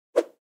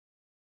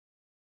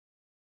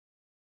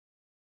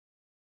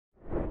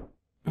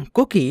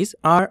Cookies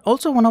are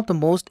also one of the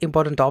most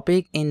important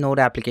topic in Node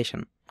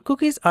application.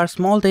 Cookies are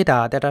small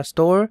data that are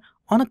stored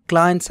on a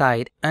client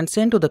side and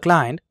sent to the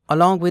client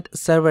along with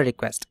server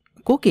request.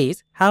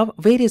 Cookies have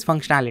various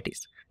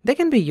functionalities. They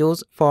can be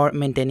used for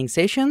maintaining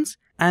sessions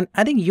and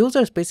adding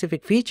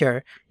user-specific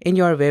feature in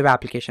your web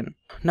application.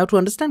 Now to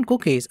understand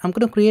cookies, I'm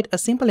going to create a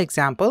simple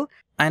example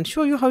and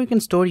show you how you can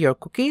store your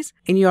cookies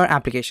in your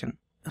application.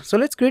 So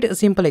let's create a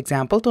simple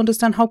example to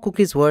understand how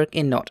cookies work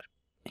in Node.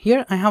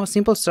 Here I have a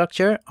simple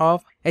structure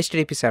of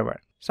HTTP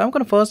server. So I'm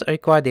going to first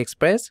require the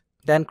express,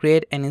 then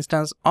create an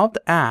instance of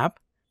the app,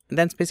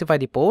 then specify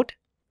the port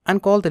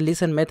and call the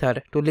listen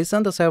method to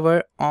listen the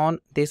server on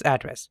this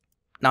address.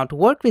 Now to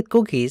work with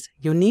cookies,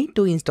 you need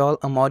to install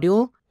a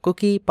module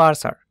cookie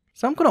parser.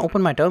 So I'm going to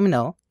open my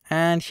terminal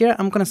and here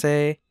I'm going to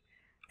say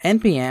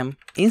npm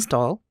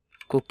install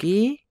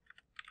cookie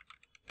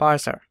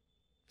parser.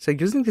 So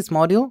using this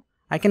module,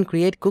 I can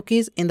create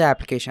cookies in the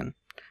application.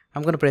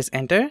 I'm going to press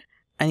enter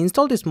and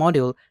install this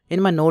module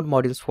in my node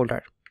modules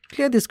folder.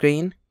 Clear the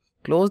screen,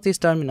 close this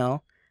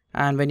terminal,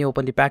 and when you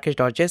open the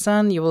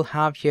package.json, you will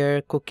have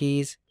here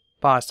cookies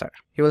parser.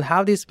 You will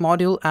have this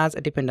module as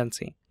a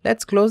dependency.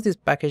 Let's close this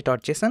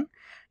package.json.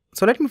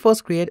 So let me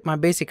first create my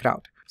basic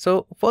route.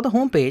 So for the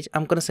home page,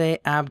 I'm going to say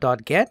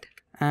app.get,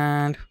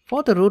 and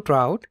for the root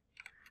route,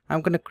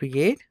 I'm going to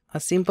create a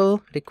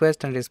simple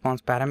request and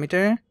response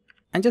parameter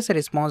and just a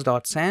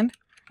response.send,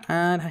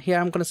 and here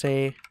I'm going to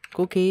say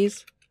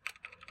cookies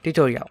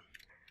tutorial.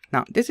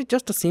 Now this is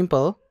just a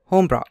simple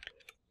home route.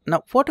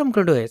 Now what I'm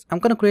going to do is I'm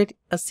going to create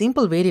a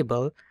simple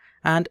variable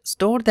and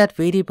store that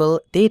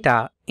variable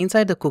data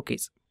inside the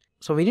cookies.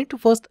 So we need to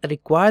first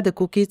require the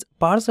cookies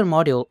parser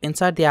module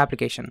inside the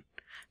application.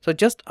 So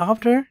just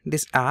after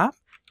this app,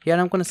 here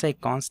I'm going to say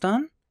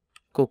constant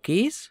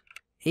cookies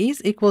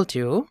is equal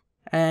to,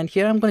 and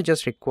here I'm going to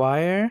just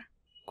require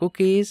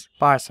cookies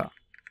parser.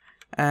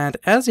 And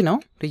as you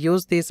know, to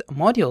use this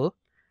module,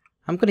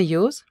 I'm going to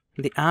use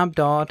the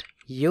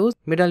app.use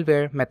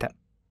middleware method.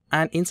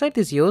 And inside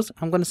this use,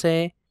 I'm going to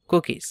say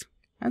cookies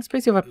and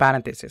specify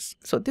parenthesis.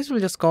 So this will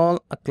just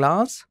call a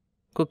class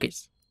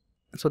cookies.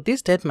 So this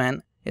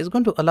statement is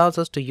going to allow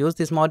us to use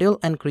this module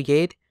and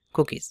create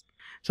cookies.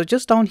 So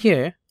just down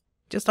here,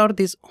 just out of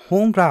this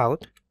home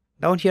route,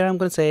 down here I'm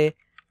going to say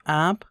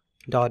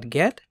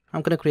app.get.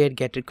 I'm going to create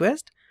get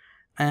request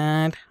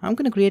and I'm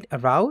going to create a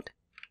route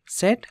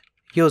set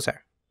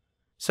user.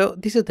 So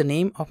this is the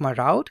name of my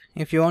route.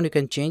 If you want, you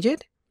can change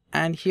it.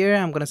 And here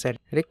I'm going to set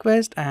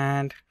request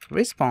and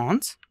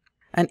response.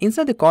 And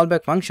inside the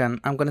callback function,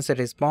 I'm going to say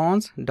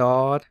response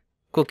dot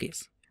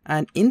cookies.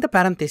 And in the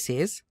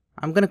parentheses,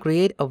 I'm going to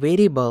create a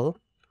variable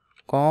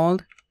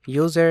called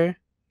user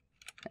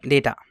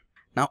data.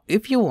 Now,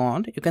 if you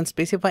want, you can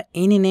specify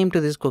any name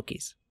to these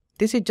cookies.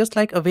 This is just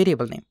like a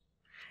variable name.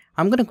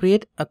 I'm going to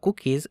create a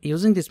cookies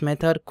using this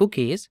method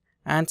cookies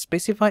and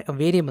specify a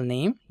variable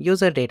name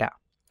user data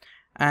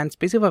and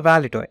specify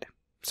value to it.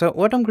 So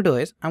what I'm going to do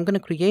is I'm going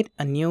to create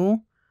a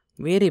new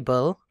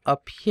variable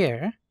up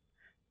here.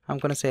 I'm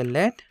going to say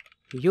let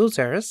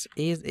users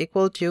is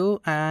equal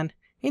to, and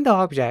in the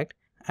object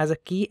as a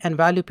key and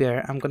value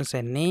pair, I'm going to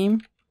say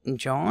name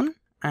John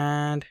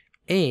and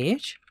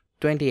age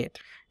 28.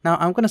 Now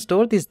I'm going to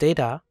store this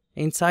data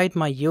inside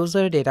my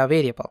user data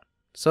variable.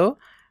 So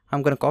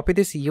I'm going to copy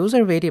this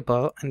user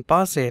variable and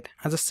pass it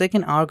as a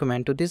second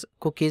argument to this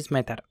cookies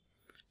method.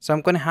 So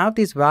I'm going to have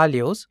these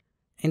values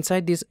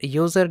inside this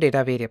user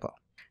data variable.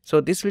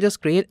 So this will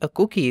just create a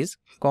cookies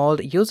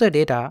called user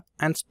data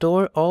and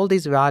store all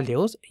these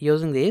values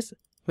using this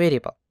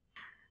variable.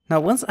 Now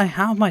once I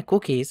have my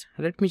cookies,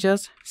 let me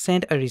just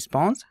send a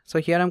response. So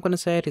here I'm going to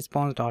say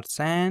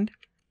response.send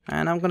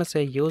and I'm going to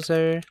say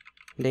user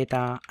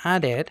data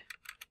added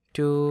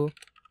to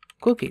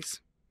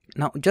cookies.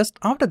 Now just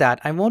after that,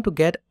 I want to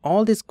get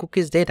all this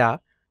cookies data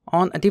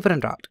on a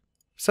different route.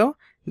 So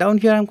down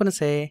here I'm going to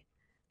say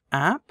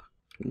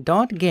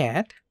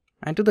app.get,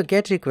 and to the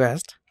get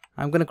request,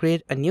 I'm going to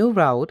create a new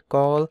route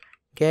called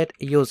get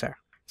user.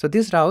 So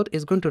this route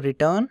is going to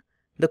return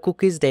the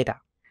cookies data.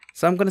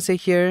 So I'm going to say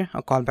here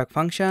a callback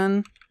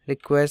function,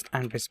 request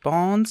and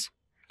response,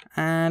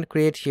 and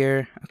create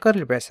here a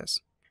curly braces.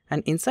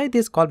 And inside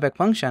this callback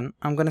function,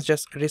 I'm going to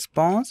just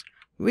response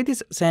with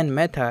this send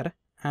method.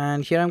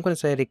 And here I'm going to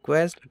say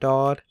request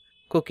dot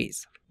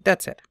cookies.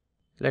 That's it.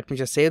 Let me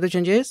just save the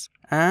changes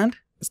and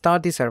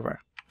start the server.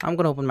 I'm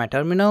going to open my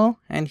terminal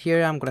and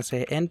here I'm going to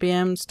say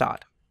npm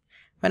start.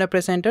 When I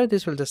press enter,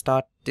 this will just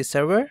start the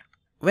server.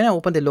 When I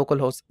open the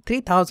localhost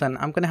 3000,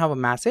 I'm going to have a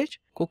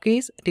message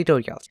cookies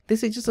tutorials.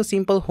 This is just a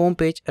simple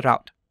homepage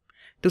route.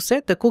 To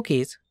set the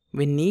cookies,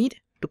 we need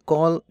to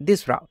call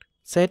this route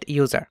set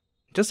user.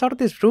 Just out of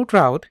this root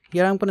route,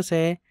 here I'm going to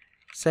say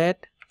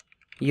set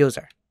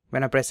user.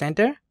 When I press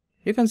enter,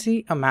 you can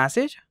see a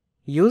message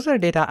user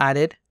data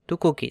added to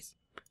cookies.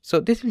 So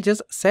this will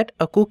just set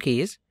a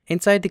cookies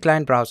inside the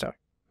client browser.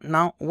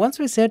 Now once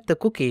we set the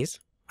cookies,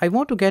 I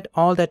want to get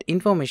all that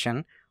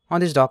information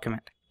on this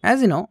document.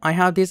 As you know, I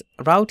have this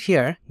route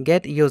here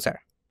get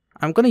user.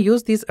 I'm going to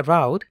use this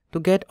route to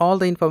get all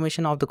the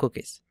information of the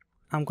cookies.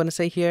 I'm going to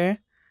say here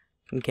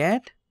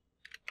get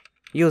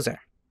user.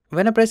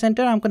 When I press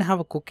enter, I'm going to have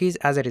a cookies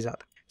as a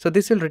result. So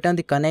this will return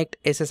the connect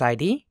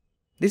SSID.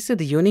 This is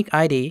the unique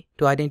ID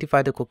to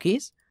identify the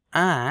cookies,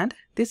 and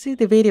this is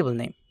the variable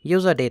name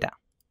user data.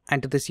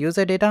 And to this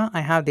user data,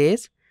 I have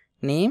this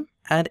name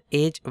and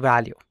age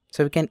value.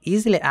 So we can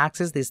easily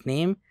access this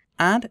name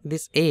and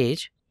this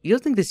age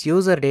using this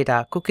user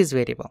data cookies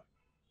variable.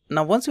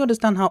 Now once you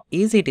understand how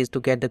easy it is to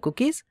get the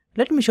cookies,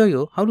 let me show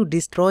you how to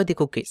destroy the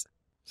cookies.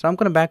 So I'm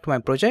going to back to my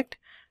project,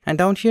 and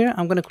down here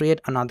I'm going to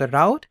create another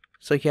route.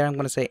 So here I'm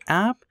going to say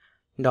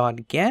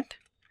app.get,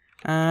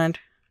 and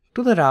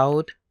to the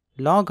route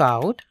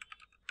logout,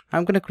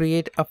 I'm going to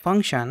create a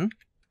function,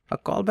 a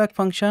callback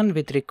function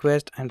with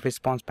request and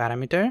response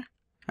parameter,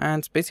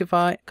 and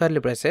specify curly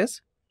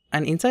braces.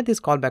 And inside this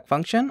callback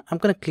function, I'm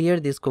going to clear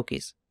these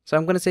cookies. So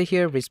I'm going to say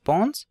here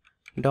response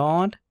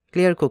dot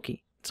clear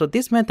cookie. So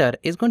this method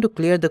is going to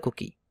clear the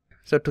cookie.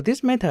 So to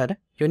this method,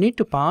 you need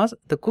to pass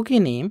the cookie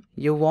name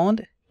you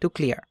want to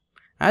clear.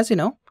 As you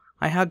know,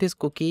 I have this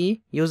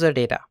cookie user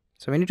data.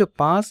 So we need to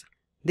pass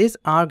this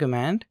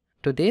argument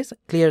to this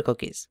clear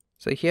cookies.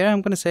 So here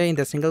I'm going to say in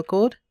the single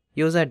quote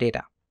user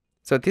data.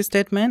 So this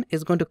statement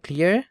is going to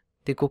clear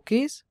the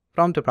cookies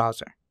from the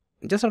browser.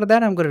 Just after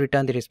that, I'm going to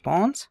return the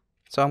response.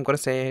 So I'm going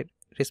to say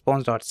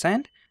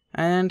response.send,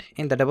 and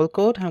in the double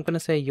quote, I'm going to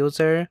say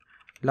user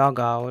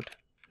logout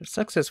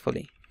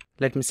successfully.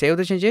 Let me save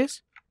the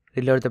changes,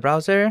 reload the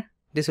browser.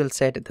 This will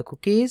set the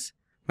cookies.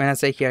 When I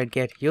say here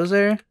get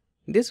user,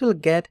 this will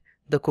get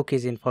the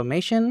cookies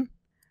information.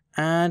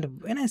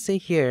 And when I say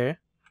here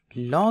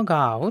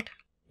logout,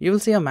 you will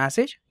see a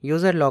message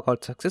user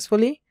logout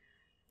successfully.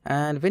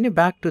 And when you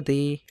back to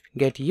the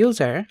get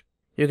user,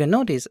 you can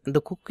notice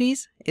the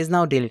cookies is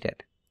now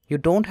deleted. You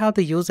don't have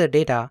the user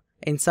data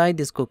inside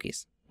these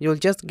cookies. You will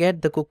just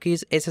get the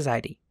cookies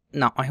SSID.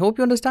 Now I hope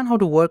you understand how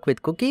to work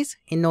with cookies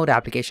in Node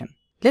application.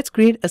 Let's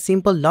create a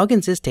simple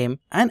login system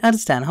and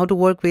understand how to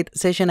work with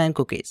session and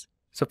cookies.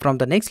 So from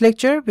the next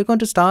lecture, we're going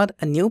to start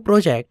a new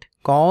project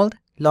called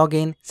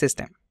login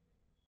system.